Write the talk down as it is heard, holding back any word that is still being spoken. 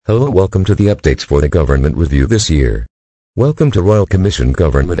Hello, welcome to the updates for the government review this year. Welcome to Royal Commission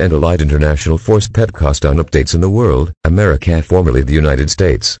Government and Allied International Force PETCOST on updates in the world. America, formerly the United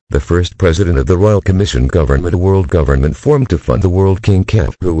States, the first president of the Royal Commission Government, a world government formed to fund the world King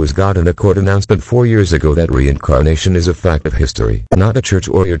Kev, who was God, in a court announcement 4 years ago that reincarnation is a fact of history, not a church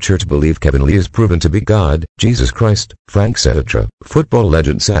or your church belief. Kevin Lee is proven to be God, Jesus Christ, Frank Sinatra, football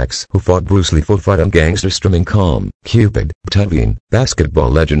legend Sax, who fought Bruce Lee, full fight on gangster strumming calm, Cupid, Tevin, basketball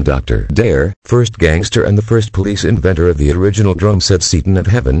legend Dr. Dare, first gangster and the first police inventor of the original drum set Seton of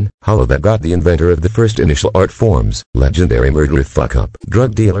Heaven, Hollow that got the inventor of the first initial art forms, legendary murderer fuck-up,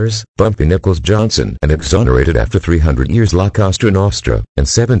 drug dealers, Bumpy Nichols Johnson, and exonerated after 300 years La Costa Nostra, and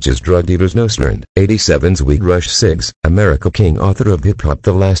 7's drug dealers Nostern, 87's Weed Rush Sigs, America King, author of hip-hop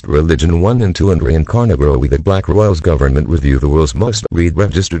The Last Religion 1 and 2 and Reincarnagro. We the Black Royals Government review the world's most read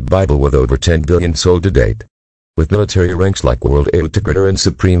registered Bible with over 10 billion sold to date. With military ranks like World Autocrator and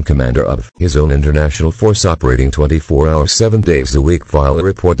Supreme Commander of his own international force operating 24 hours 7 days a week. File a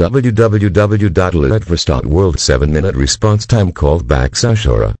report www.ledfors.world. 7-minute response time. Called back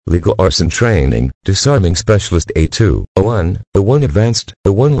Sashura, legal arson training, disarming specialist A2, A1, A1 advanced,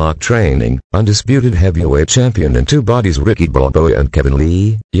 A1 lock training, undisputed heavyweight champion in 2 bodies Ricky Balboa and Kevin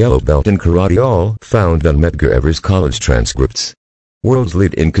Lee, yellow belt in karate, all found on Medgar Evers College transcripts. World's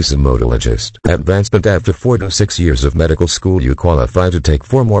lead cosmetologist. Advancement after 4 to 6 years of medical school, you qualify to take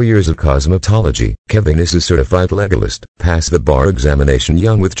 4 more years of cosmetology. Kevin is a certified legalist. Pass the bar examination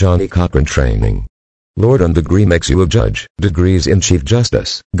young with Johnny Cochran training. Lord on degree makes you a judge. Degrees in Chief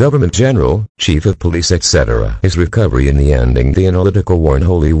Justice, Government General, Chief of Police, etc. His recovery in the ending the analytical war and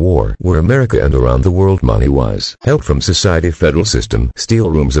holy war, where America and around the world money was help from society. Federal system. Steal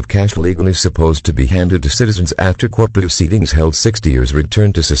rooms of cash legally supposed to be handed to citizens after court proceedings held 60 years.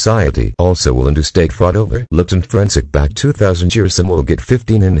 Return to society. Also will into state fraud over Lipton forensic back 2,000 years. Some will get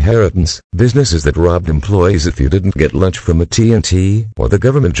 15 inheritance. Businesses that robbed employees if you didn't get lunch from a T&T or the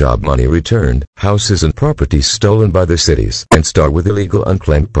government job money returned. Houses and properties stolen by the cities, and start with illegal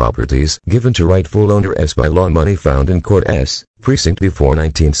unclaimed properties given to rightful owners by law. Money found in court S precinct before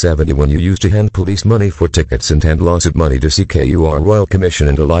 1971 you used to hand police money for tickets and hand lawsuit money to CKUR. Royal Commission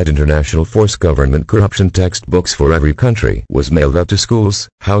and Allied International Force Government corruption. Textbooks for every country was mailed out to schools,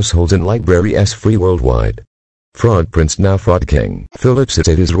 households and libraries free worldwide. Fraud Prince, now Fraud King. Philip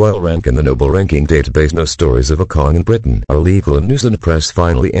cited his royal rank in the Noble Ranking database. No stories of a Kong in Britain are legal in news and press.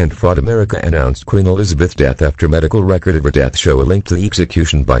 Finally, and Fraud. America announced Queen Elizabeth's death after medical record of her death show a link to the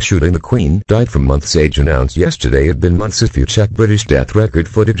execution by shooting. The Queen died from months age, announced yesterday. It'd been months if you check British death record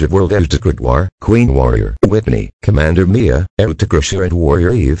footage of World Autocrat War, Queen Warrior Whitney, Commander Mia, Autocracia and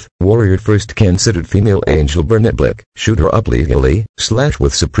Warrior Eve, Warrior first considered female Angel Burnett Blick, shoot her up legally, /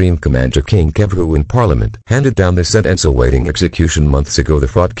 with Supreme Commander King Kev, who in Parliament handed down the sentence awaiting execution months ago. The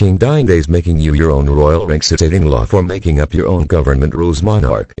Fraud King dying days making you your own royal rank. Citating law for making up your own government rules.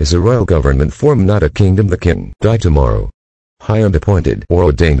 Monarch is a royal government form, not a kingdom. The king die tomorrow. High and appointed or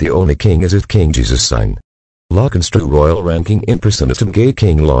ordained. The only king is if King Jesus sign. Law construe royal ranking impersonatum. Gay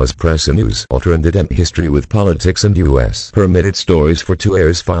king laws. Press and news. Alter and idem history with politics and U.S. permitted stories for 2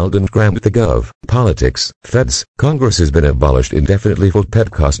 heirs filed and crammed with the gov. Politics, feds, Congress has been abolished indefinitely. Full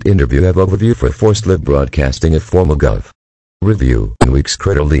PETCOST interview have overview for forced live broadcasting of formal gov. Review. In weeks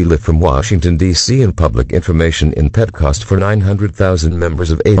critically live from Washington, D.C. and public information in PETCOST for 900,000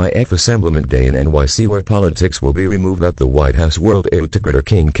 members of AIF Assemblyment Day in NYC, where politics will be removed at the White House. World Autocrator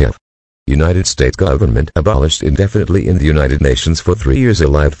King Kev. United States government abolished indefinitely in the United Nations for 3 years.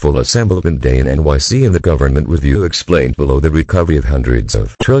 Alive. Full Assemblyment Day in NYC in the government review explained below. The recovery of hundreds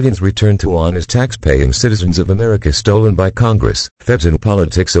of trillions returned to honest tax-paying citizens of America stolen by Congress, feds and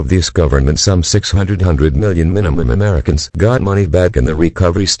politics of this government. Some 600 million minimum Americans got money back in the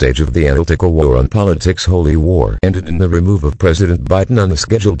recovery stage of the analytical war on politics. Holy war ended in the removal of President Biden on the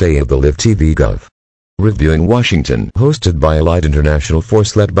scheduled day of the Live TV Gov. Reviewing Washington, hosted by Allied International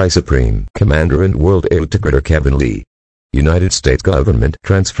Force led by Supreme Commander and World Autocrator Kevin Lee. United States government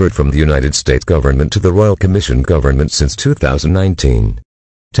transferred from the United States government to the Royal Commission government since 2019.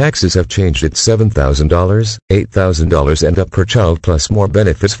 Taxes have changed at $7,000, $8,000 and up per child, plus more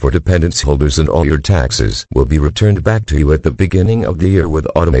benefits for dependents holders, and all your taxes will be returned back to you at the beginning of the year with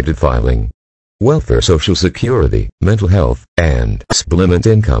automated filing. Welfare, Social Security, mental health, and supplement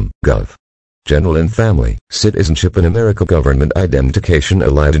income, Gov. General and Family, Citizenship and America Government Identification.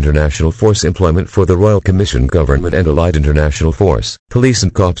 Allied International Force employment for the Royal Commission Government and Allied International Force, Police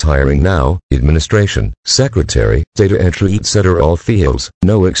and Cops hiring now, Administration, Secretary, Data Entry etc. All fields,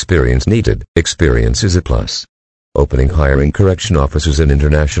 no experience needed, experience is a plus. opening hiring correction officers in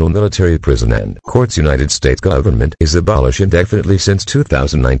international military prison and courts. United States government is abolished indefinitely since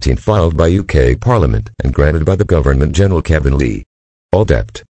 2019, filed by UK Parliament and granted by the Government General Kevin Lee. All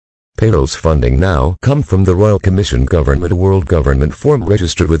debt, payrolls funding now come from the Royal Commission Government World Government form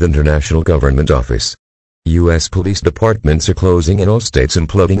registered with International Government Office. U.S. police departments are closing in all states,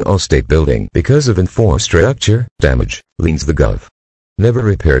 imploding all state building because of infrastructure damage, leans the Gov. Never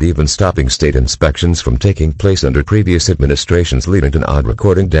repaired, even stopping state inspections from taking place under previous administrations, leading to odd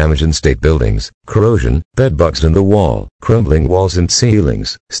recording damage in state buildings, corrosion, bedbugs in the wall, crumbling walls and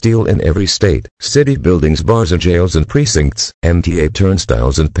ceilings, steel in every state, city buildings, bars and jails and precincts, MTA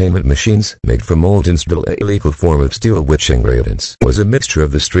turnstiles and payment machines made from molten steel, a illegal form of steel which ingredients was a mixture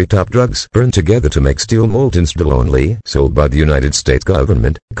of the street-top drugs burned together to make steel, molten steel only, sold by the United States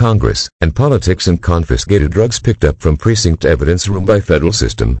government, Congress, and politics, and confiscated drugs picked up from precinct evidence room by federal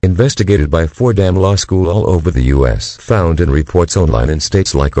system, investigated by Fordham Law School all over the U.S., found in reports online in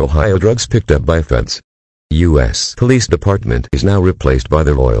states like Ohio. Drugs picked up by feds. U.S. Police Department is now replaced by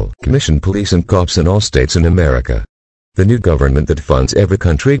the Royal Commission Police and cops in all states in America. The new government that funds every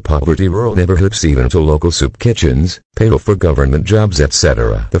country, poverty, rural neighborhoods, even to local soup kitchens, payroll for government jobs,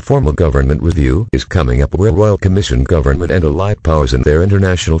 etc. The formal government review is coming up, where Royal Commission government and allied powers and their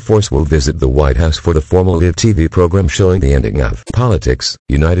international force will visit the White House for the formal live TV program showing the ending of politics,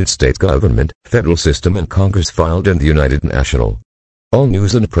 United States government, federal system and Congress, filed in the United National. All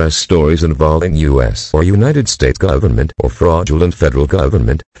news and press stories involving U.S. or United States government or fraudulent federal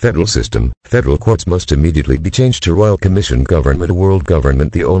government, federal system, federal courts must immediately be changed to Royal Commission Government World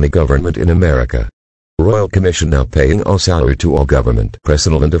Government, the only government in America. Royal Commission now paying all salary to all government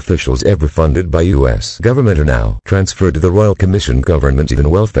personnel and officials ever funded by U.S. government are now transferred to the Royal Commission Government. Even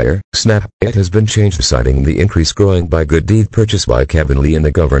welfare, SNAP, it has been changed, citing the increase growing by good deed purchased by Kevin Lee in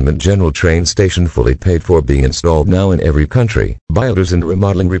the Government General train station, fully paid for, being installed now in every country, builders and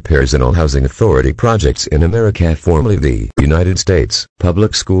remodeling, repairs in all housing authority projects in America, formerly the United States,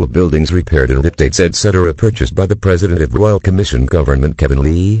 public school buildings repaired and updates, etc., purchased by the President of Royal Commission Government Kevin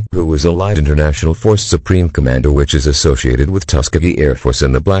Lee, who was Allied International Force Supreme Commander, which is associated with Tuskegee Air Force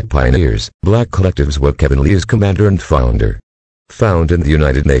and the Black Pioneers, Black Collectives, where Kevin Lee is commander and founder. Found in the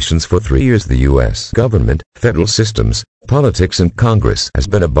United Nations for 3 years, the U.S. government, federal systems, politics and Congress has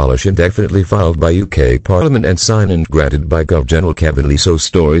been abolished indefinitely, filed by UK Parliament and signed and granted by Gov. General Kevin Lee. So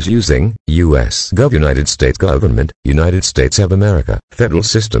stories using U.S. Gov. United States government, United States of America, federal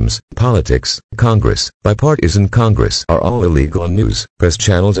systems, politics, Congress, bipartisan Congress are all illegal on news, press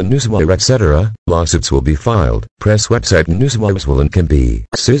channels and newswire, etc. Lawsuits will be filed. Press website and newswires will and can be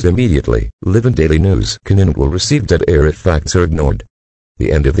seized immediately. Live and daily news can and will receive dead air if facts are ignored.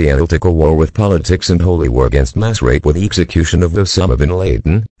 The end of the analytical war with politics and holy war against mass rape, with the execution of Osama bin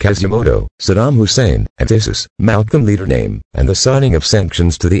Laden, Quasimodo, Saddam Hussein, and ISIS, Malcolm leader name, and the signing of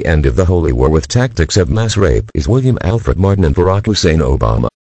sanctions to the end of the holy war with tactics of mass rape is William Alfred Martin and Barack Hussein Obama.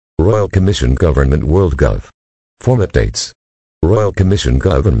 Royal Commission Government World Gov. Form updates. Royal Commission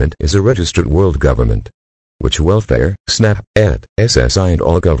Government is a registered world government, which welfare, SNAP, ED, SSI and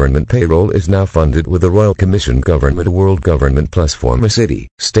all government payroll is now funded with the Royal Commission Government World Government, plus former city,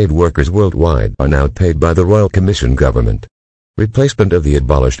 state workers worldwide are now paid by the Royal Commission Government. Replacement of the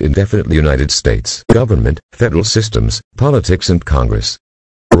abolished indefinitely United States government, federal systems, politics and Congress.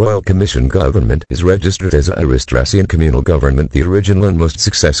 Royal Commission Government is registered as a aristocracy communal government, the original and most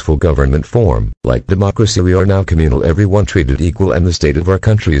successful government form. Like democracy, we are now communal, everyone treated equal, and the state of our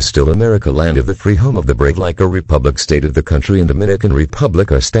country is still America, land of the free, home of the brave. Like a republic, state of the country and Dominican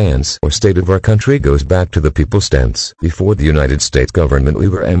Republic, our stance or state of our country goes back to the people's stance. Before the United States government we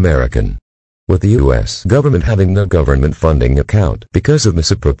were American, with the U.S. government having no government funding account because of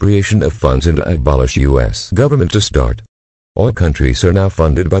misappropriation of funds, and abolish U.S. government to start. All countries are now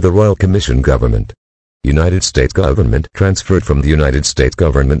funded by the Royal Commission Government. United States government transferred from the United States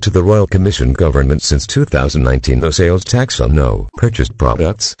government to the Royal Commission Government since 2019. No sales tax on no purchased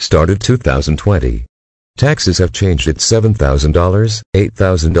products started 2020. Taxes have changed at $7,000,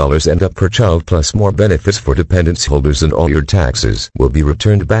 $8,000 and up per child, plus more benefits for dependents holders, and all your taxes will be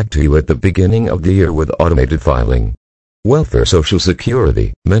returned back to you at the beginning of the year with automated filing. Welfare, Social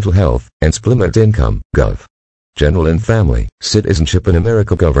Security, mental health, and supplemental income, Gov. General and family, citizenship in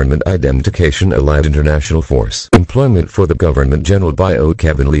America, government identification, allied international force, employment for the Government General bio,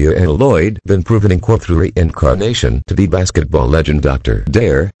 Kevin Lee and Lloyd, been proven in court through reincarnation to be basketball legend Dr.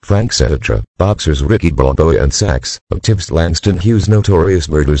 Dare, Frank Sinatra, boxers Ricky Balboa and Sax, activist Langston Hughes, notorious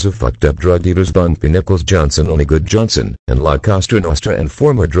murderers of fucked up drug dealers Bumpy Nichols Johnson, Only Good Johnson, and La Costa Nostra, and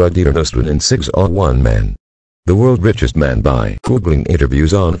former drug dealer Nostra and Sigs, all one man. The World Richest Man by Googling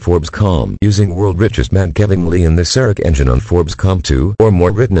interviews on Forbes.com using World Richest Man Kevin Lee in the search engine on Forbes.com. 2 or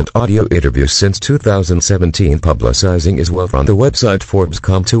more written and audio interviews since 2017 publicizing his wealth on the website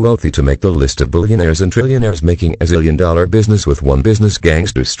Forbes.com. Too wealthy to make the list of billionaires and trillionaires making a zillion-dollar business with one business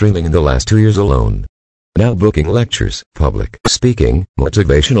gangster streaming in the last 2 years alone. Now booking lectures, public speaking,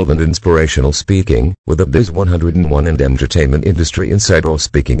 motivational and inspirational speaking, with a Biz 101 and entertainment industry insider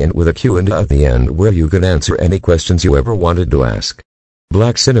speaking and with a Q&A at the end where you can answer any questions you ever wanted to ask.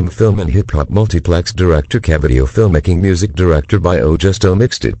 Black cinema film and hip-hop multiplex director Kevideo filmmaking music director by Justo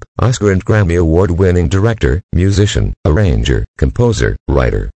Mixtape, Oscar and Grammy award-winning director, musician, arranger, composer,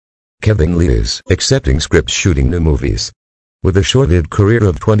 writer. Kevin Lee is accepting scripts shooting new movies. With a short-lived career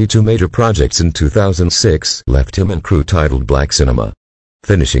of 22 major projects in 2006 left him and crew titled Black Cinema.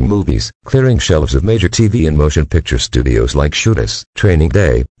 Finishing movies, clearing shelves of major TV and motion picture studios like Shootist, Training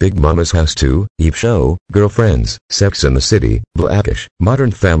Day, Big Mama's House 2, Eve Show, Girlfriends, Sex and the City, Blackish, Modern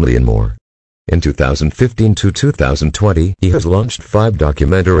Family and more. In 2015 to 2020 he has launched 5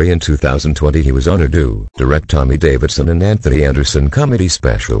 documentaries. In 2020 he was honored to direct Tommy Davidson and Anthony Anderson comedy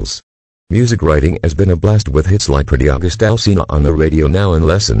specials. Music writing has been a blast with hits like Pretty August Alsina on the radio now and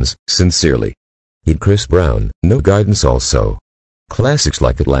Lessons, Sincerely. He'd Chris Brown, No Guidance also. Classics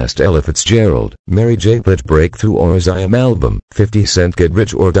like At Last Ella Fitzgerald, Mary J. Blige Breakthrough or As I Am album, 50 Cent Get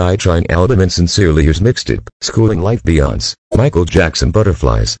Rich or Die Trying album and Sincerely Yours mixtape, Schooling Life Beyonce, Michael Jackson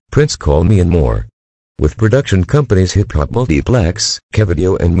Butterflies, Prince Call Me and more. With production companies Hip Hop Multiplex,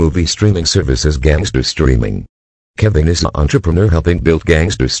 Kevideo and movie streaming services Gangster Streaming. Kevin is an entrepreneur helping build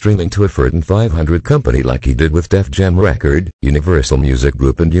gangster streaming to a Fortune 500 company like he did with Def Jam Record, Universal Music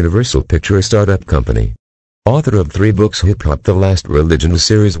Group and Universal Picture a startup company. Author of 3 books Hip Hop The Last Religion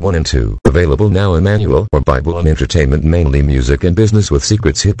Series 1 and 2, available now a manual or Bible on entertainment mainly music and business with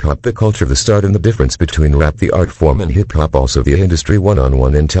secrets Hip Hop The Culture The Start and the difference between rap the art form and hip hop also the industry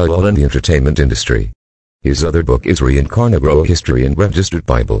one-on-one intel all in the entertainment industry. His other book is Reincarnate History and Registered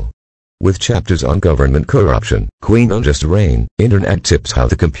Bible. With chapters on government corruption, Queen Unjust Reign, Internet tips how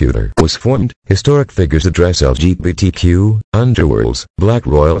the computer was formed, historic figures address LGBTQ, underworlds, black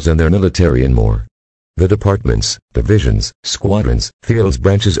royals and their military and more. The departments, divisions, squadrons, fields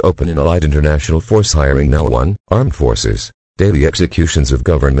branches open in Allied International Force hiring now 1, Armed Forces, daily executions of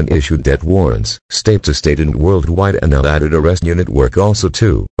government-issued death warrants, state-to-state and worldwide and now added arrest unit work also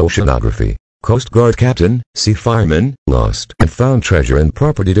 2, Oceanography. Coast Guard Captain, Sea Fireman, Lost and Found Treasure and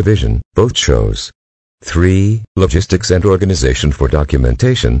Property Division, both shows. 3. Logistics and Organization for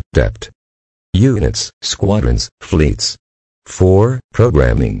Documentation, Depth. Units, Squadrons, Fleets. 4.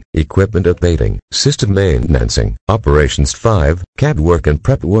 Programming, Equipment Updating, System Maintenancing, Operations 5. CAD Work and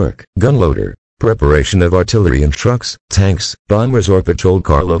Prep Work, Gunloader. Preparation of artillery and trucks, tanks, bombers or patrol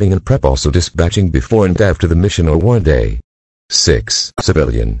car loading and prep also dispatching before and after the mission or war day. 6.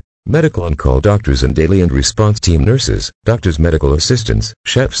 Civilian. Medical on-call doctors and daily and response team nurses, doctors medical assistants,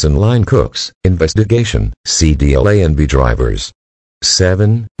 chefs and line cooks, investigation, CDLA and B drivers.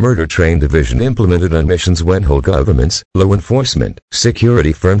 7. Murder Train Division implemented on missions when whole governments, law enforcement,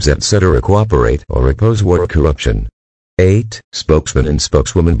 security firms etc. cooperate or oppose war or corruption. 8. Spokesman and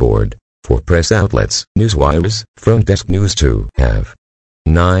Spokeswoman Board. For press outlets, newswires, front desk news to have.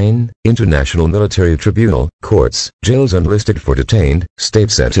 9. International Military Tribunal, courts, jails unlisted for detained,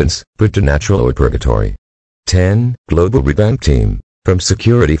 state sentence, preternatural or purgatory. 10. Global Revamp Team. From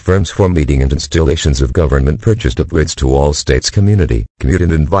security firms for meeting and installations of government purchased upgrades to all states community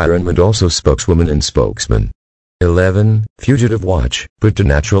and environment also spokeswoman and spokesman. 11. Fugitive Watch,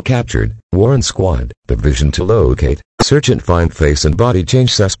 preternatural captured, Warren Squad, division to locate, search and find face and body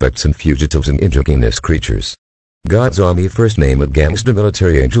change suspects and fugitives and indigenous creatures. God's Army first name of gangster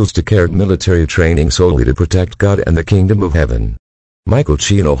military angels to carry military training solely to protect God and the kingdom of heaven. Michael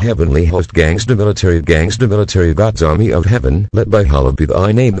Chino heavenly host gangster military God's Army of heaven led by hallowed be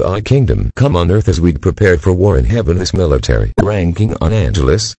thy name thy kingdom come on earth as we prepare for war in heaven. This military ranking on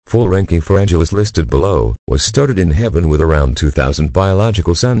Angelus, full ranking for Angelus listed below, was started in heaven with around 2,000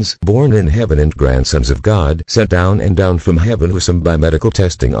 biological sons born in heaven and grandsons of God sent down from heaven who some by medical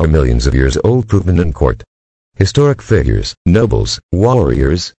testing are millions of years old proven in court. Historic figures, nobles,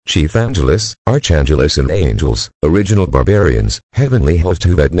 warriors, chief angels, archangels and angels, original barbarians, heavenly host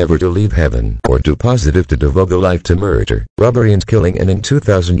who had never to leave heaven or too positive to devote their life to murder, robbery and killing and in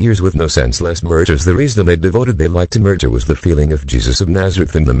 2,000 years with no senseless murders. The reason they devoted their life to murder was the feeling of Jesus of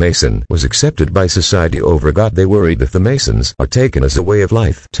Nazareth and the Mason was accepted by society over God. They worried if the Masons are taken as a way of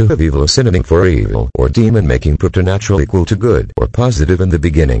life to have evil a synonym for evil or demon making preternatural equal to good or positive in the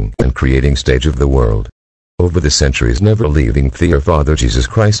beginning and creating stage of the world. Over the centuries never leaving their Father Jesus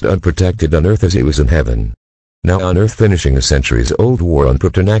Christ unprotected on earth as he was in heaven. Now on Earth, finishing a centuries-old war on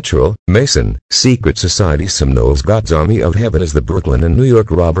preternatural, Mason, secret society. Some knows God's Army of Heaven as the Brooklyn and New York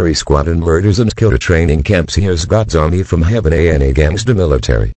robbery squad and murders and killer training camps. Here's God's Army from Heaven, ANA gangster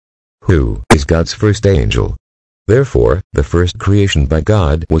military. Who is God's first angel? Therefore, the first creation by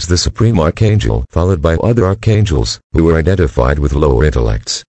God was the supreme archangel, followed by other archangels, who were identified with lower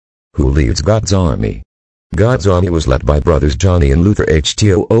intellects. Who leads God's army? God's army was led by brothers Johnny and Luther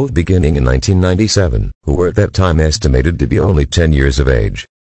HTOO beginning in 1997, who were at that time estimated to be only 10 years of age.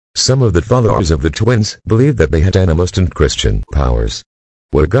 Some of the followers of the twins believed that they had animist and Christian powers.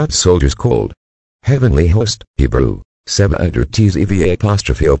 Were God's soldiers called heavenly host, Hebrew, Tzeva,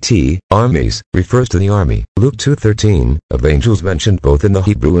 armies, refers to the army, Luke 2:13, of angels mentioned both in the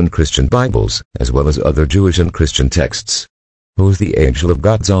Hebrew and Christian Bibles, as well as other Jewish and Christian texts. Who is the angel of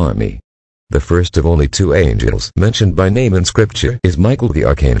God's army? The first of only two angels mentioned by name in Scripture is Michael the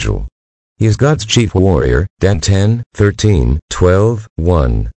Archangel. He is God's chief warrior, Dan 10:13,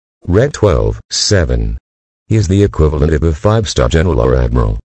 12:1, Red 12:7. He is the equivalent of a 5-star general or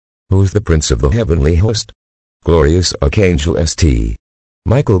admiral. Who is the prince of the heavenly host? Glorious Archangel St.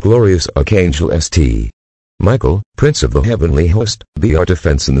 Michael. Glorious Archangel St. Michael, Prince of the Heavenly Host, be our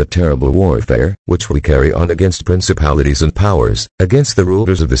defense in the terrible warfare, which we carry on against principalities and powers, against the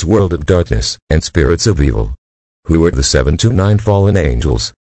rulers of this world of darkness, and spirits of evil. Who are the 7 to 9 fallen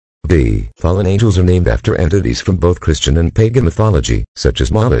angels? The fallen angels are named after entities from both Christian and pagan mythology, such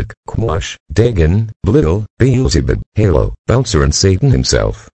as Moloch, Chemosh, Dagon, Belial, Beelzebub, Halo, Bouncer and Satan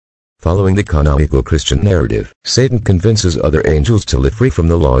himself. Following the canonical Christian narrative, Satan convinces other angels to live free from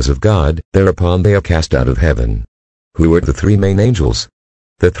the laws of God, thereupon they are cast out of heaven. Who are the 3 main angels?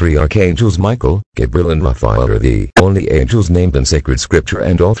 The 3 archangels Michael, Gabriel and Raphael are the only angels named in sacred scripture,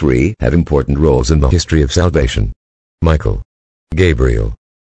 and all 3 have important roles in the history of salvation. Michael. Gabriel.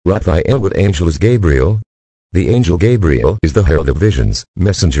 Raphael. What angel is Gabriel? The angel Gabriel is the herald of visions,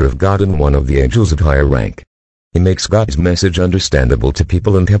 messenger of God, and one of the angels of higher rank. He makes God's message understandable to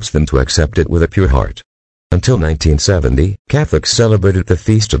people and helps them to accept it with a pure heart. Until 1970, Catholics celebrated the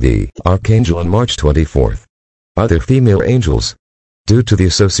Feast of the Archangel on March 24th. Are there female angels? Due to the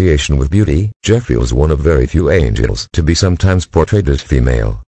association with beauty, Jeffrey was one of very few angels to be sometimes portrayed as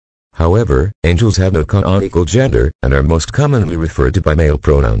female. However, angels have no canonical gender, and are most commonly referred to by male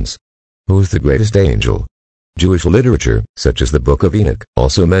pronouns. Who is the greatest angel? Jewish literature, such as the Book of Enoch,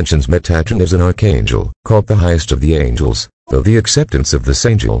 also mentions Metatron as an archangel, called the highest of the angels, though the acceptance of this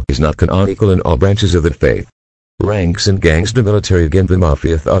angel is not canonical in all branches of the faith. Ranks and gangster military. Again, the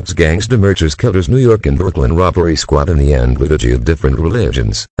mafia thugs, gangster murderers, killers, New York and Brooklyn robbery squad. In the end, liturgy of different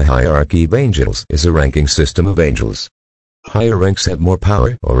religions, a hierarchy of angels is a ranking system of angels. Higher ranks have more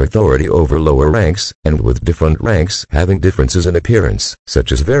power or authority over lower ranks, and with different ranks having differences in appearance,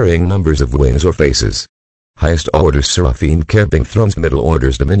 such as varying numbers of wings or faces. Highest orders seraphim, carrying thrones. Middle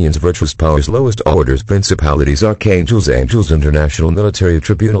orders dominions, virtuous powers. Lowest orders principalities, archangels, angels. International military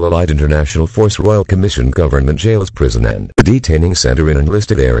tribunal, allied international force, royal commission, government jails, prison and detaining center in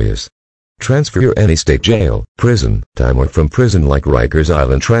enlisted areas. Transfer any state jail, prison, time, or from prison like Rikers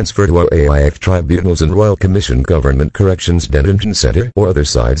Island, transfer to AIF tribunals and royal commission, government corrections, detention center, or other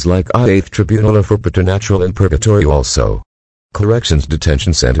sides like IAF tribunal, or for preternatural and purgatory also. Corrections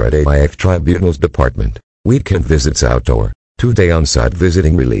detention center at AIF tribunals department. Weekend visits outdoor, 2-day on-site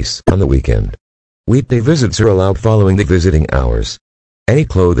visiting, release on the weekend. Weekday visits are allowed following the visiting hours. Any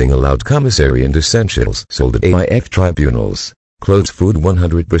clothing allowed, commissary and essentials sold at AIF tribunals. Clothes, food,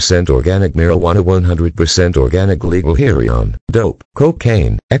 100% organic, marijuana, 100% organic, legal heroin, dope,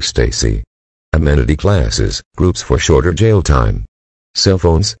 cocaine, ecstasy. Amenity classes, groups for shorter jail time. Cell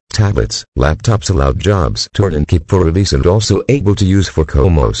phones, tablets, laptops allowed, jobs, torn and keep for release, and also able to use for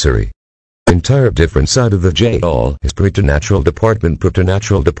commissary. Entire different side of the jail is preternatural department.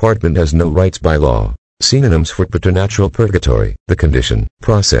 Preternatural department has no rights by law. Synonyms for preternatural: purgatory, the condition,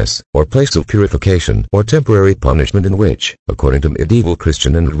 process, or place of purification or temporary punishment in which, according to medieval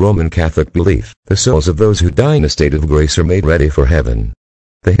Christian and Roman Catholic belief, the souls of those who die in a state of grace are made ready for heaven.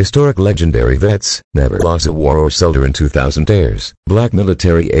 The historic legendary vets never lost a war or sold in 2,000 airs. Black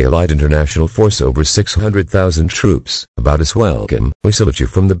military, allied international force, over 600,000 troops. About us, welcome. We salute you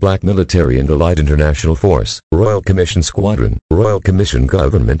from the Black military and allied international force, Royal Commission Squadron, Royal Commission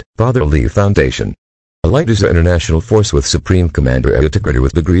Government, Father Lee Foundation. Allied is an international force with Supreme Commander Ayatollah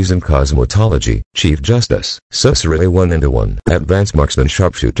with degrees in cosmetology, Chief Justice, Sorcerer 1 and 1, Advanced Marksman,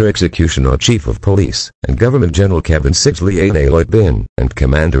 Sharpshooter, Executioner, Chief of Police, and Government General Kevin Sigsley, Lloyd Bin, and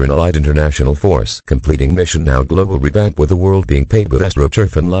Commander in Allied International Force. Completing mission now: global revamp, with the world being paid with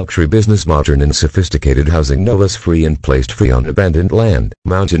astroturf and luxury business, modern and sophisticated housing, no less free and placed free on abandoned land,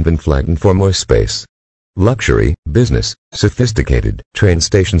 mountain been flattened for more space. luxury, business, sophisticated, train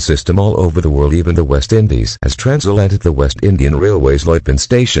station system all over the world. Even the West Indies has transatlantic the West Indian Railways Loipen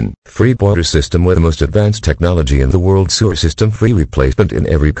Station, free water system with the most advanced technology in the world, sewer system, free replacement in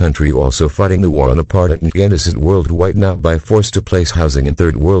every country, also fighting the war on apartheid and innocent world wiped out by force to place housing in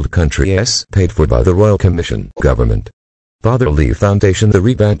third world countries, paid for by the Royal Commission government. Fatherly Foundation. The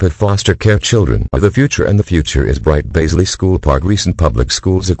revamped foster care children are the future, and the future is bright. Baisley School Park. Recent public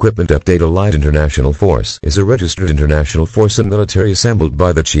schools equipment update. Allied International Force is a registered international force and military assembled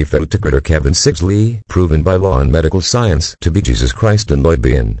by the Chief Integrator Kevin Sigsley, proven by law and medical science to be Jesus Christ and Lloyd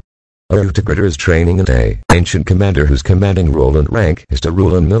Bean. A integrator is training an ancient commander whose commanding role and rank is to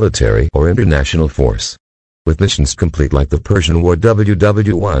rule a military or international force. With missions complete like the Persian War,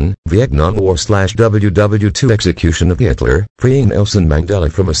 WW1, Vietnam War / WW2, execution of Hitler, freeing Nelson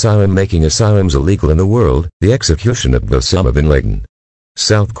Mandela from asylum, making asylums illegal in the world, the execution of Osama bin Laden.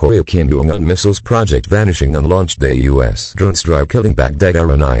 South Korea Kim Jong-un missiles project vanishing on launch day. U.S. drone strike killing Baghdad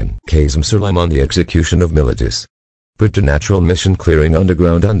Era 9. Qasem Soleimani, the execution of militias. Preternatural mission clearing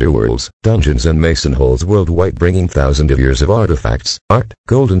underground underworlds, dungeons and mason holes worldwide, bringing thousands of years of artifacts, art,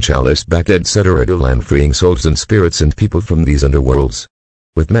 golden chalice, Baghdad, etc. to land, freeing souls and spirits and people from these underworlds.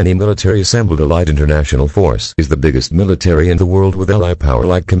 With many military assembled, Allied International Force is the biggest military in the world with ally power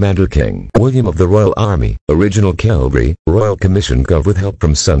like Commander King William of the Royal Army, Original Cavalry, Royal Commission Gov with help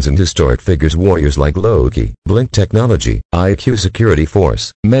from sons and historic figures, warriors like Loki, Blink Technology, IQ Security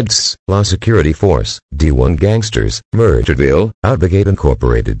Force, MEDS, Law Security Force, D1 Gangsters, Murderville, Outbrigade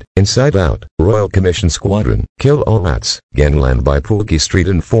Incorporated, Inside Out, Royal Commission Squadron, Kill All Rats, Gangland by Pookie Street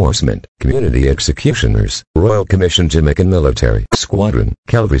Enforcement, Community Executioners, Royal Commission Jamaican Military Squadron,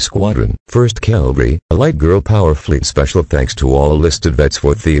 Cavalry Squadron, 1st Cavalry, a light girl power fleet. Special thanks to all enlisted vets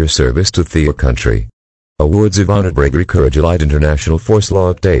for their service to their country. Awards of Honor, Bravery, Courage. Allied International Force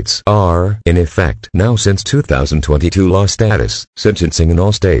law updates are in effect now since 2022. Law status, sentencing in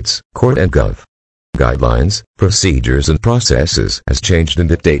all states, court and gov. Guidelines, procedures and processes has changed and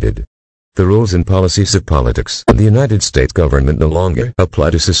updated. The rules and policies of politics in the United States government no longer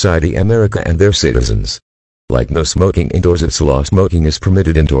apply to society America and their citizens. Like no smoking indoors, it's law. Smoking is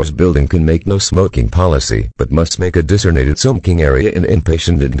permitted indoors. Building can make no smoking policy, but must make a designated smoking area in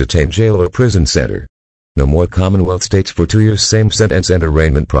inpatient and detained jail or prison center. No more Commonwealth states for 2 years. Same sentence and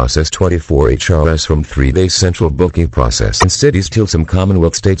arraignment process 24 HRS from 3 days central booking process in cities till some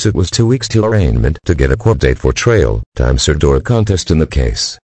Commonwealth states it was 2 weeks till arraignment to get a court date for trial, time served or a contest in the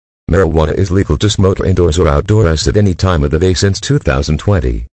case. Marijuana is legal to smoke indoors or outdoors at any time of the day since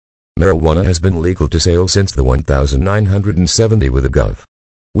 2020. Marijuana has been legal to sale since the 1970 with a gov.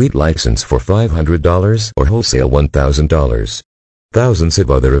 Weed license for $500 or wholesale $1,000. Thousands of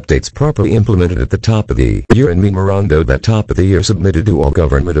other updates properly implemented at the top of the year and memorando that top of the year submitted to all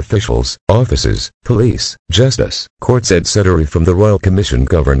government officials, offices, police, justice, courts, etc. from the Royal Commission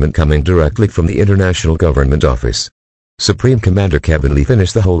government coming directly from the International Government Office. Supreme Commander Kevin Lee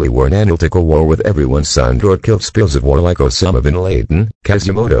finished the Holy War and analytical war with everyone signed or killed spills of war like Osama bin Laden,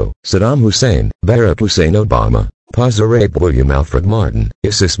 Quasimodo, Saddam Hussein, Barack Hussein Obama, Paza Rape, William Alfred Martin,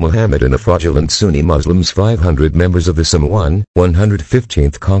 Isis Muhammad and the fraudulent Sunni Muslims. 500 members of the Samoan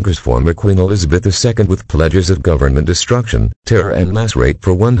 115th Congress, former Queen Elizabeth II with pledges of government destruction, terror and mass rape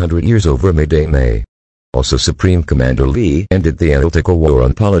for 100 years over May Day. Also Supreme Commander Lee ended the analytical war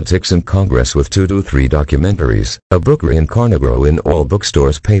on politics and Congress with 2 to 3 documentaries, a book Reincarnagro in all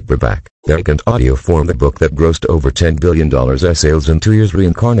bookstores, paperback, vacant audio form, the book that grossed over $10 billion sales in 2 years,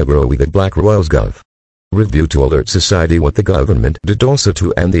 Reincarnagro with the Black Royals Gov. Review to alert society what the government did also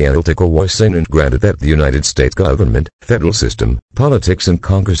to end the analytical war, saying and granted that the United States government, federal system, politics and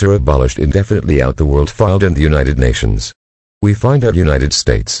Congress are abolished indefinitely out the world, filed in the United Nations. We find out United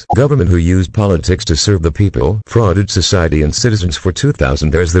States government who used politics to serve the people, frauded society and citizens for 2000.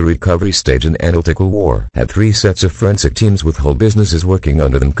 There's the recovery stage in analytical war. Had 3 sets of forensic teams with whole businesses working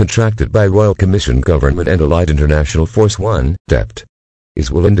under them, contracted by Royal Commission government and Allied International Force. 1. Debt is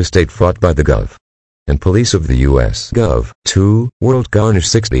willing to state fought by the Gov. And police of the U.S. Gov. 2. World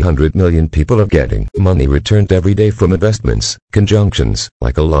garnish 100 million people are getting money returned every day from investments, conjunctions,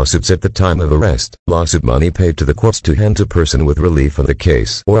 like a lawsuits at the time of arrest, lawsuit money paid to the courts to hand to person with relief on the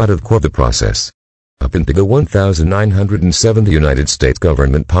case or out of court the process. Up into the 1907 the United States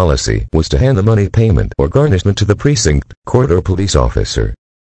government policy was to hand the money payment or garnishment to the precinct, court or police officer.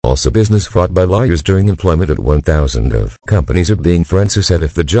 Also business fought by lawyers during employment at 1,000 of. Companies are being Francis said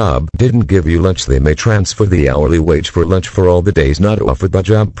if the job didn't give you lunch they may transfer the hourly wage for lunch for all the days not offered by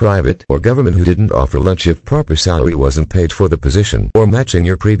job private or government who didn't offer lunch if proper salary wasn't paid for the position or matching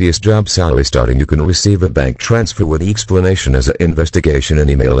your previous job salary starting you can receive a bank transfer with the explanation as an investigation an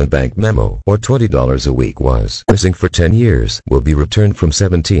email and bank memo or $20 a week was missing for 10 years will be returned from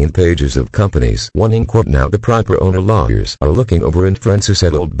 17 pages of companies wanting quote now the proper owner lawyers are looking over and Francis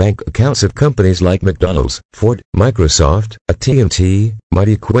said old bank accounts of companies like McDonald's, Ford, Microsoft, AT&T,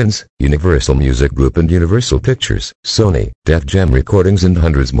 Mighty Quins, Universal Music Group and Universal Pictures, Sony, Def Jam Recordings and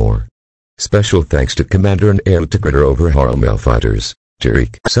hundreds more. Special thanks to Commander and Air Ticketer over Harlem Hellfighters,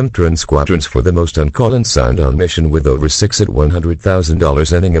 Derek Sumter Squadrons for the most on-call and signed on mission with over 6 at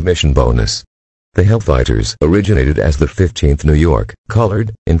 $100,000 ending a mission bonus. The Hellfighters originated as the 15th New York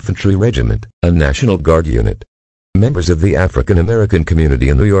Colored Infantry Regiment, a National Guard unit. Members of the African American community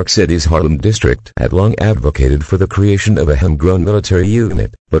in New York City's Harlem district had long advocated for the creation of a homegrown military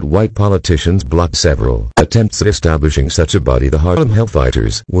unit, but white politicians blocked several attempts at establishing such a body. The Harlem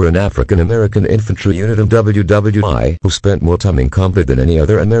Hellfighters were an African American infantry unit in WWI who spent more time in combat than any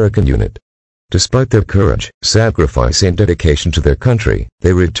other American unit. Despite their courage, sacrifice and dedication to their country,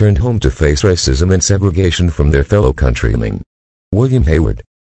 they returned home to face racism and segregation from their fellow countrymen. William Hayward.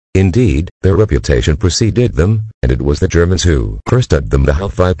 Indeed, their reputation preceded them, and it was the Germans who first dubbed them the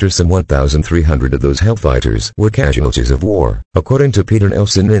Hellfighters. Some 1,300 of those Hellfighters were casualties of war, according to Peter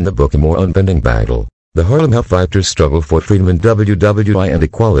Nelson in the book A More Unbending Battle. The Harlem Hellfighters struggled for freedom in WWI and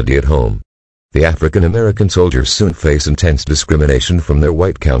equality at home. The African American soldiers soon face intense discrimination from their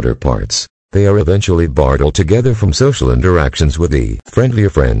white counterparts. They are eventually barred altogether from social interactions with the friendlier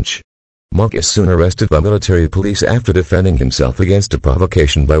French. Mark is soon arrested by military police after defending himself against a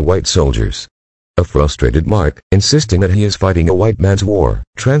provocation by white soldiers. A frustrated Mark, insisting that he is fighting a white man's war,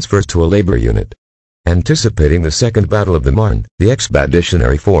 transfers to a labor unit. Anticipating the Second Battle of the Marne, the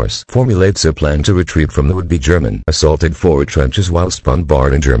Expeditionary Force formulates a plan to retrieve from the would-be German assaulted forward trenches whilst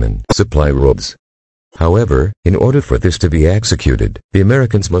bombarding German supply roads. However, in order for this to be executed, the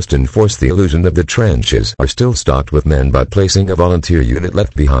Americans must enforce the illusion that the trenches are still stocked with men by placing a volunteer unit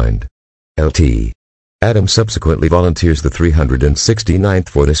left behind. Lt. Adams subsequently volunteers the 369th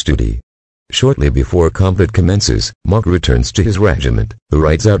for this duty. Shortly before combat commences, Mark returns to his regiment, who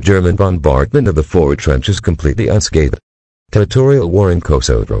rides out German bombardment of the forward trenches completely unscathed. Territorial War in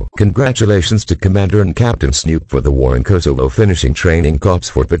Kosovo. Congratulations to Commander and Captain Snoop for the war in Kosovo finishing training corps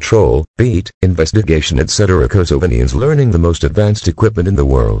for patrol, beat, investigation etc. Kosovanians learning the most advanced equipment in the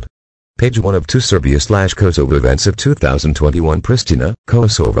world. Page 1 of 2 Serbia/Kosovo events of 2021 Pristina,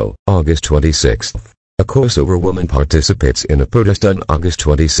 Kosovo, August 26. A Kosovo woman participates in a protest on August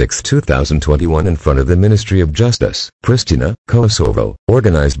 26, 2021 in front of the Ministry of Justice, Pristina, Kosovo,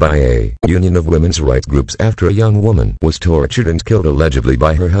 organized by a union of women's rights groups after a young woman was tortured and killed allegedly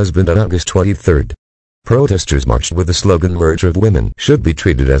by her husband on August 23. Protesters marched with the slogan "Murder of women should be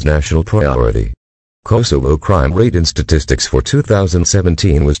treated as national priority." Kosovo crime rate in statistics for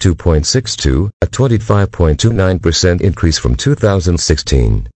 2017 was 2.62, a 25.29% increase from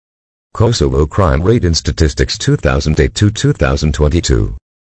 2016. Kosovo crime rate in statistics 2008 to 2022.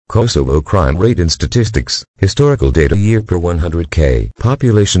 Kosovo crime rate in statistics, historical data year per 100K.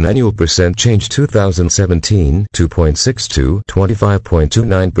 Population annual percent change 2017 2.62,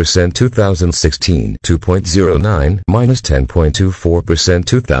 25.29% 2016 2.09, minus 10.24%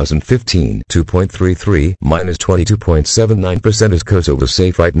 2015 2.33, minus 22.79%. Is Kosovo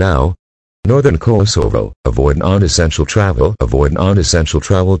safe right now? Northern Kosovo, avoid non-essential travel. Avoid non-essential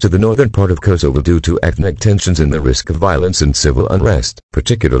travel to the northern part of Kosovo due to ethnic tensions and the risk of violence and civil unrest,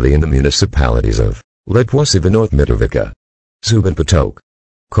 particularly in the municipalities of Leposavić and North Mitrovica. Zuban Potok.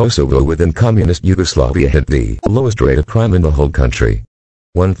 Kosovo within communist Yugoslavia had the lowest rate of crime in the whole country.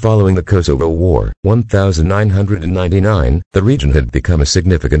 When following the Kosovo War, 1999, the region had become a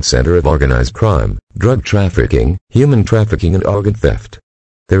significant center of organized crime, drug trafficking, human trafficking and organ theft.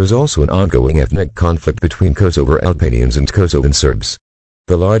 There is also an ongoing ethnic conflict between Kosovo Albanians and Kosovan Serbs.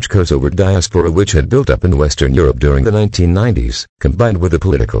 The large Kosovo diaspora which had built up in Western Europe during the 1990s, combined with the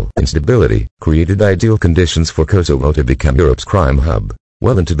political instability, created ideal conditions for Kosovo to become Europe's crime hub.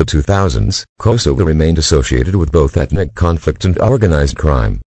 Well into the 2000s, Kosovo remained associated with both ethnic conflict and organized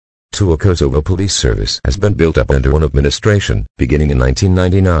crime. A Kosovo police service has been built up under one administration, beginning in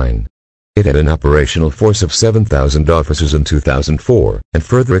 1999. It had an operational force of 7,000 officers in 2004, and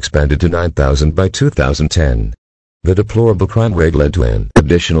further expanded to 9,000 by 2010. The deplorable crime rate led to an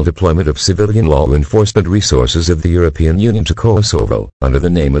additional deployment of civilian law enforcement resources of the European Union to Kosovo, under the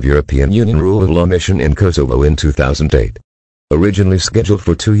name of European Union Rule of Law Mission in Kosovo in 2008. Originally scheduled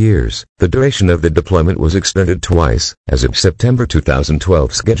for 2 years, the duration of the deployment was extended twice, as of September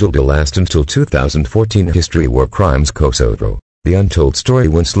 2012 scheduled to last until 2014. History War Crimes Kosovo. The untold story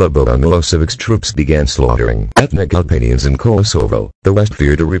when Slobodan Milosevic's troops began slaughtering ethnic Albanians in Kosovo, the West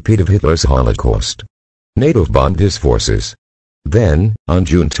feared a repeat of Hitler's Holocaust. NATO bombed his forces. Then, on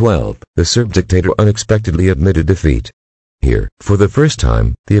June 12, the Serb dictator unexpectedly admitted defeat. Here, for the first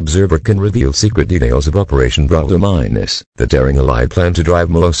time, the observer can reveal secret details of Operation Bravo Minus, the daring Allied plan to drive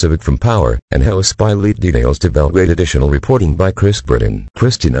Milosevic from power, and how a spy leaked details to Belgrade. Additional reporting by Chris Burton,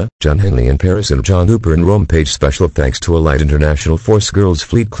 Christina, John Henley in Paris and John Hooper in Rome. Page special thanks to Allied International Force Girls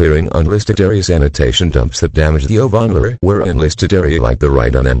Fleet clearing unlisted areas. Annotation dumps that damaged the Ovonler were unlisted area like the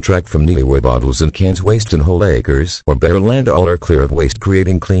ride on Amtrak from Neely where bottles and cans waste in whole acres or bare land all are clear of waste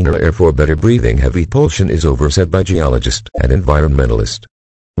creating cleaner air for better breathing. Heavy pollution is overset by geologists and environmentalist.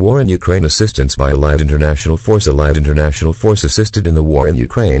 War in Ukraine assistance by Allied International Force. Allied International Force assisted in the war in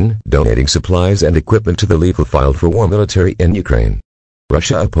Ukraine, donating supplies and equipment to the legal filed for war military in Ukraine.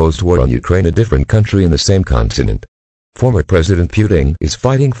 Russia opposed war on Ukraine, a different country in the same continent. Former President Putin is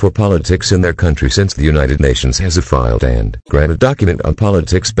fighting for politics in their country since the United Nations has a filed and granted document on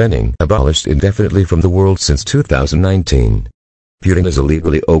politics banning abolished indefinitely from the world since 2019. Putin has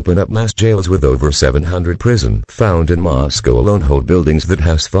illegally opened up mass jails with over 700 prisons found in Moscow alone hold buildings that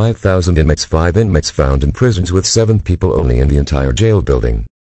house 5,000 inmates. 5 inmates found in prisons with 7 people only in the entire jail building.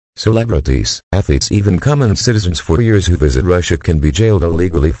 Celebrities, athletes, even common citizens for years who visit Russia can be jailed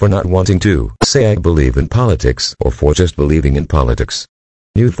illegally for not wanting to say I believe in politics or for just believing in politics.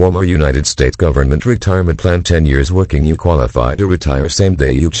 New former United States government retirement plan. 10 years working you qualify to retire same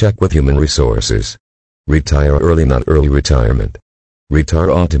day you check with Human Resources. Retire early, not early retirement.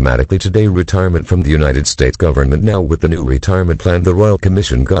 Retire automatically today. Retirement from the United States government now with the new retirement plan. The Royal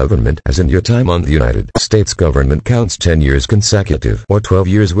Commission government as in your time on the United States government counts 10 years consecutive or 12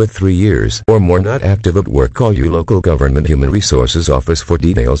 years with 3 years or more not active at work. Call your local government Human Resources office for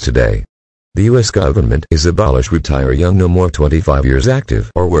details today. The U.S. government is abolish retire young, no more 25 years active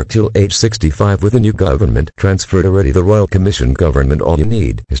or work till age 65 with a new government transferred already. The Royal Commission government all you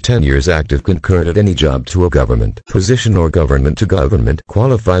need is 10 years active concurrent at any job to a government position or government to government.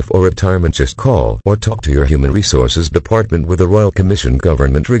 Qualify for retirement, just call or talk to your Human Resources department with the Royal Commission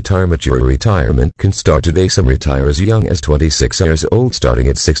government retirement. Your retirement can start today. Some retire as young as 26 years old starting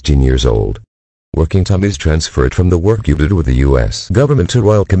at 16 years old. Working time is transferred from the work you did with the U.S. government to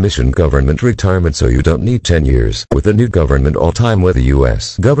Royal Commission government retirement, so you don't need 10 years with the new government. All time with the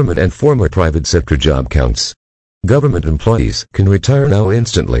U.S. government and former private sector job counts. Government employees can retire now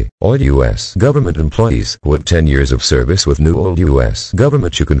instantly. All U.S. government employees who have 10 years of service with new old U.S.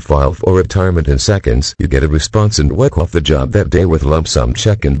 government, you can file for retirement in seconds. You get a response and work off the job that day with lump sum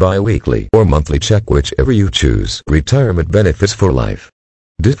check and bi-weekly or monthly check, whichever you choose. Retirement benefits for life.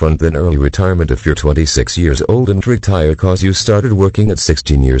 Different than early retirement. If you're 26 years old and retire cause you started working at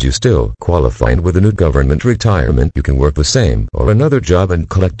 16 years, you still qualify, and with a new government retirement you can work the same or another job and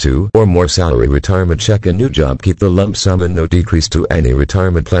collect 2 or more salary. Retirement check a new job, keep the lump sum and no decrease to any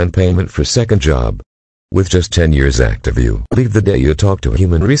retirement plan payment for second job. With just 10 years active, you leave the day you talk to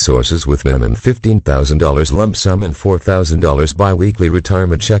Human Resources with minimum $15,000 lump sum and $4,000 bi-weekly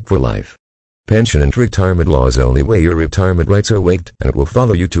retirement check for life. Pension and retirement laws only way your retirement rights are waived, and it will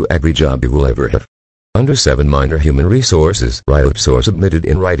follow you to every job you will ever have. Under 7 minor Human Resources write-ups or submitted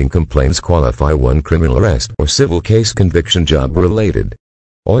in writing complaints qualify 1 criminal arrest or civil case conviction job related.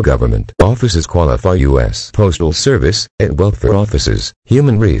 All government offices qualify: U.S. Postal Service and Welfare Offices,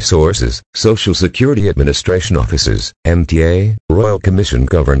 Human Resources, Social Security Administration Offices, MTA, Royal Commission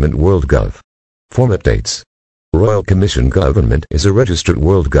Government WorldGov. Format dates. Royal Commission Government is a registered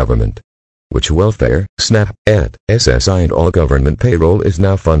world government, which welfare, SNAP, ED, SSI and all government payroll is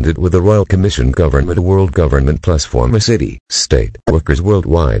now funded with the Royal Commission Government. World Government plus former city, state workers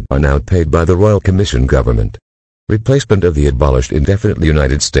worldwide are now paid by the Royal Commission Government. Replacement of the abolished indefinitely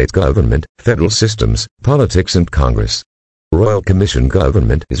United States government, federal systems, politics and Congress. Royal Commission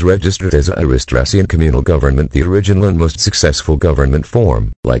Government is registered as a aristocracy communal government, the original and most successful government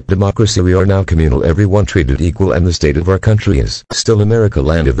form. Like democracy, we are now communal, everyone treated equal, and the state of our country is still America,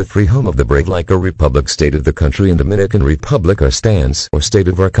 land of the free, home of the brave. Like a republic, state of the country in Dominican Republic, our stance or state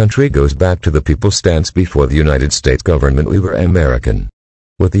of our country goes back to the people's stance before the United States government. We were American.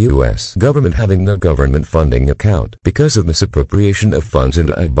 With the U.S. government having no government funding account because of misappropriation of funds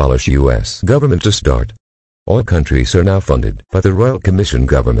and abolish U.S. government to start. All countries are now funded by the Royal Commission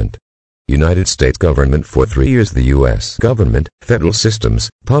Government. United States government. For 3 years the U.S. government, federal systems,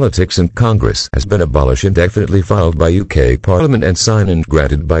 politics and Congress has been abolished indefinitely, filed by UK Parliament and signed and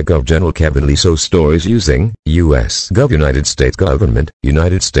granted by Gov. General Kevin Lee. So stories using U.S. Gov. United States government,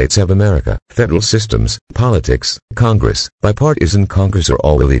 United States of America, federal systems, politics, Congress, bipartisan Congress are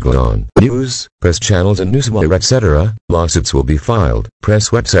all illegal on news, press channels and newswire etc. Lawsuits will be filed. Press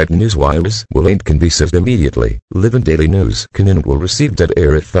website newswires can be seized immediately. Live in daily news will receive dead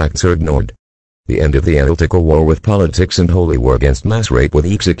air if facts are ignored. The end of the analytical war with politics and holy war against mass rape with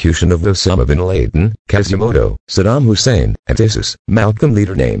the execution of Osama bin Laden, Quasimodo, Saddam Hussein, and ISIS, Malcolm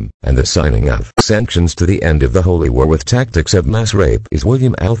leader name, and the signing of sanctions to the end of the holy war with tactics of mass rape is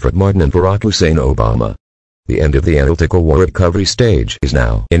William Alfred Martin and Barack Hussein Obama. The end of the analytical war recovery stage is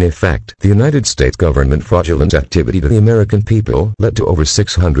now in effect. The United States government fraudulent activity to the American people led to over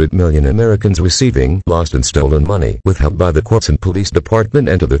 600 million Americans receiving lost and stolen money withheld by the courts and police department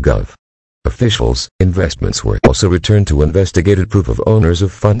and other gov. officials. Investments were also returned to investigated proof of owners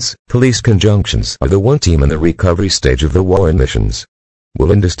of funds. Police conjunctions are the one team in the recovery stage of the war and missions.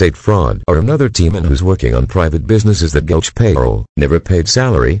 Will interstate fraud are another team in who's working on private businesses that gulch payroll, never paid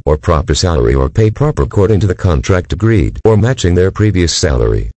salary or pay proper according to the contract agreed or matching their previous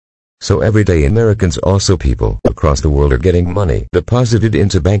salary. So everyday Americans, also people across the world, are getting money deposited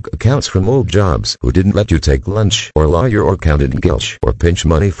into bank accounts from old jobs who didn't let you take lunch or lawyer or accountant gulch or pinch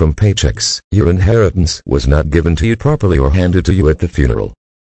money from paychecks. Your inheritance was not given to you properly or handed to you at the funeral.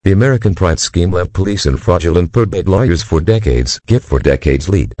 The American Pride scheme left police and fraudulent probate lawyers for decades,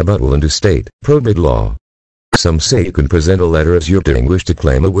 lead about will and estate probate law. Some say you can present a letter as your doing wish to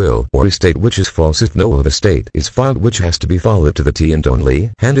claim a will or estate which is false if no will of estate is filed, which has to be followed to the T and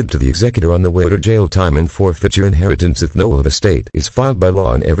only handed to the executor on the way to jail time, and forfeit your inheritance if no will of estate is filed. By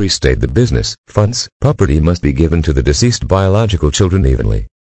law in every state, the business, funds, property must be given to the deceased biological children evenly.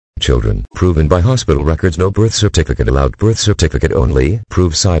 Children proven by hospital records, no birth certificate allowed, birth certificate only,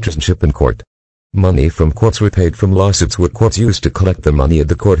 prove citizenship in court. Money from courts repaid from lawsuits, what courts used to collect the money at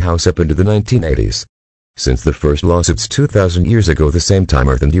the courthouse up into the 1980s. Since the first lawsuits 2,000 years ago, the same time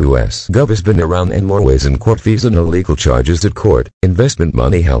Earth and U.S. Gov has been around, and more ways in court fees and no legal charges at court. Investment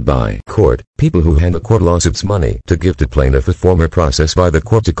money held by court, people who hand the court lawsuits money to give to plaintiff, a former process by the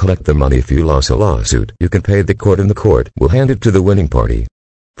court to collect the money. If you lost a lawsuit, you can pay the court and the court will hand it to the winning party.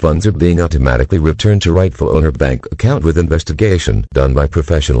 Funds are being automatically returned to rightful owner bank account with investigation done by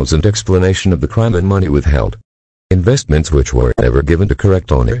professionals and explanation of the crime and money withheld. Investments which were never given to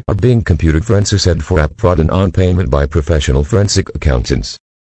correct owner are being computer forensics and for app fraud and on payment by professional forensic accountants.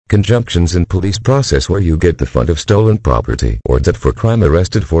 Conjunctions in police process where you get the fund of stolen property or debt for crime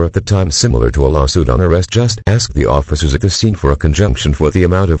arrested for at the time, similar to a lawsuit on arrest. Just ask the officers at the scene for a conjunction for the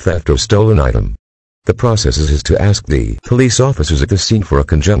amount of theft or stolen item. The process is to ask the police officers at the scene for a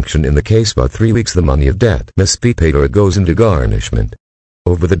conjunction. In the case about 3 weeks, the money of debt must be paid or it goes into garnishment.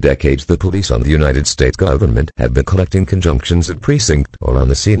 Over the decades, the police on the United States government have been collecting conjunctions at precinct or on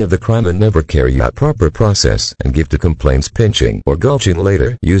the scene of the crime and never carry out proper process and give to complaints pinching or gulching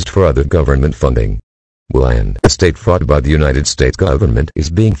later used for other government funding. Will and estate fraud by the United States government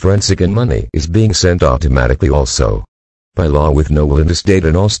is being forensic and money is being sent automatically also. By law, with no will and estate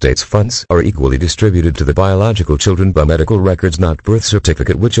in all states, funds are equally distributed to the biological children by medical records, not birth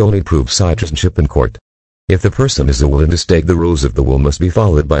certificate, which only proves citizenship in court. If the person is a will and estate, the rules of the will must be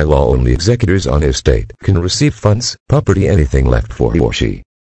followed by law. Only executors on estate can receive funds, property, anything left for he or she.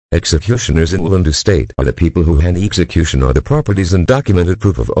 Executioners in will and estate are the people who hand the execution or the properties and documented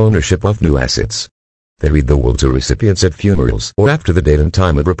proof of ownership of new assets. They read the will to recipients at funerals or after the date and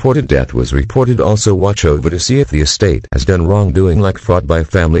time of reported death was reported. Also watch over to see if the estate has done wrongdoing like fraud by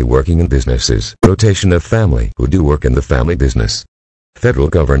family working in businesses, rotation of family who do work in the family business. Federal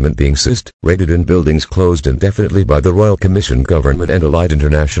government being seized, raided, and buildings closed indefinitely by the Royal Commission government and allied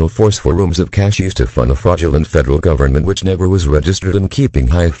international force for rooms of cash used to fund a fraudulent federal government which never was registered, and keeping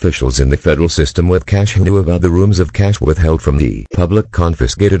high officials in the federal system with cash who knew about the rooms of cash withheld from the public,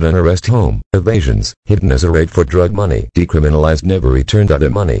 confiscated on arrest, home evasions, hidden as a raid for drug money, decriminalized, never returned. Other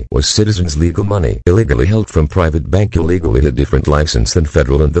money was citizens' legal money, illegally held from private bank, illegally a different license than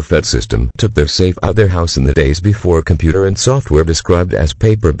federal, and the Fed system took their safe out their house in the days before computer and software described as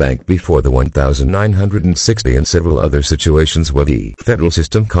paper bank before the 1960, and several other situations where the federal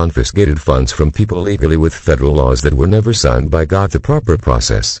system confiscated funds from people legally with federal laws that were never signed by God. The proper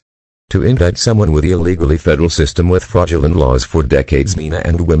process to indict someone with the illegally federal system with fraudulent laws for decades. MENA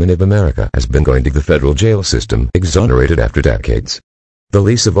and women of America has been going to the federal jail system, exonerated after decades. The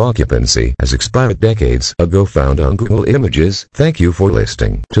lease of occupancy has expired decades ago, found on Google Images. Thank you for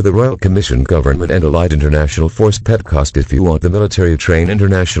listening to the Royal Commission Government and Allied International Force PETCOST. If you want the military train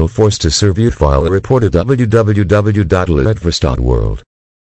international force to serve you, file a report at www.alliedforce.world.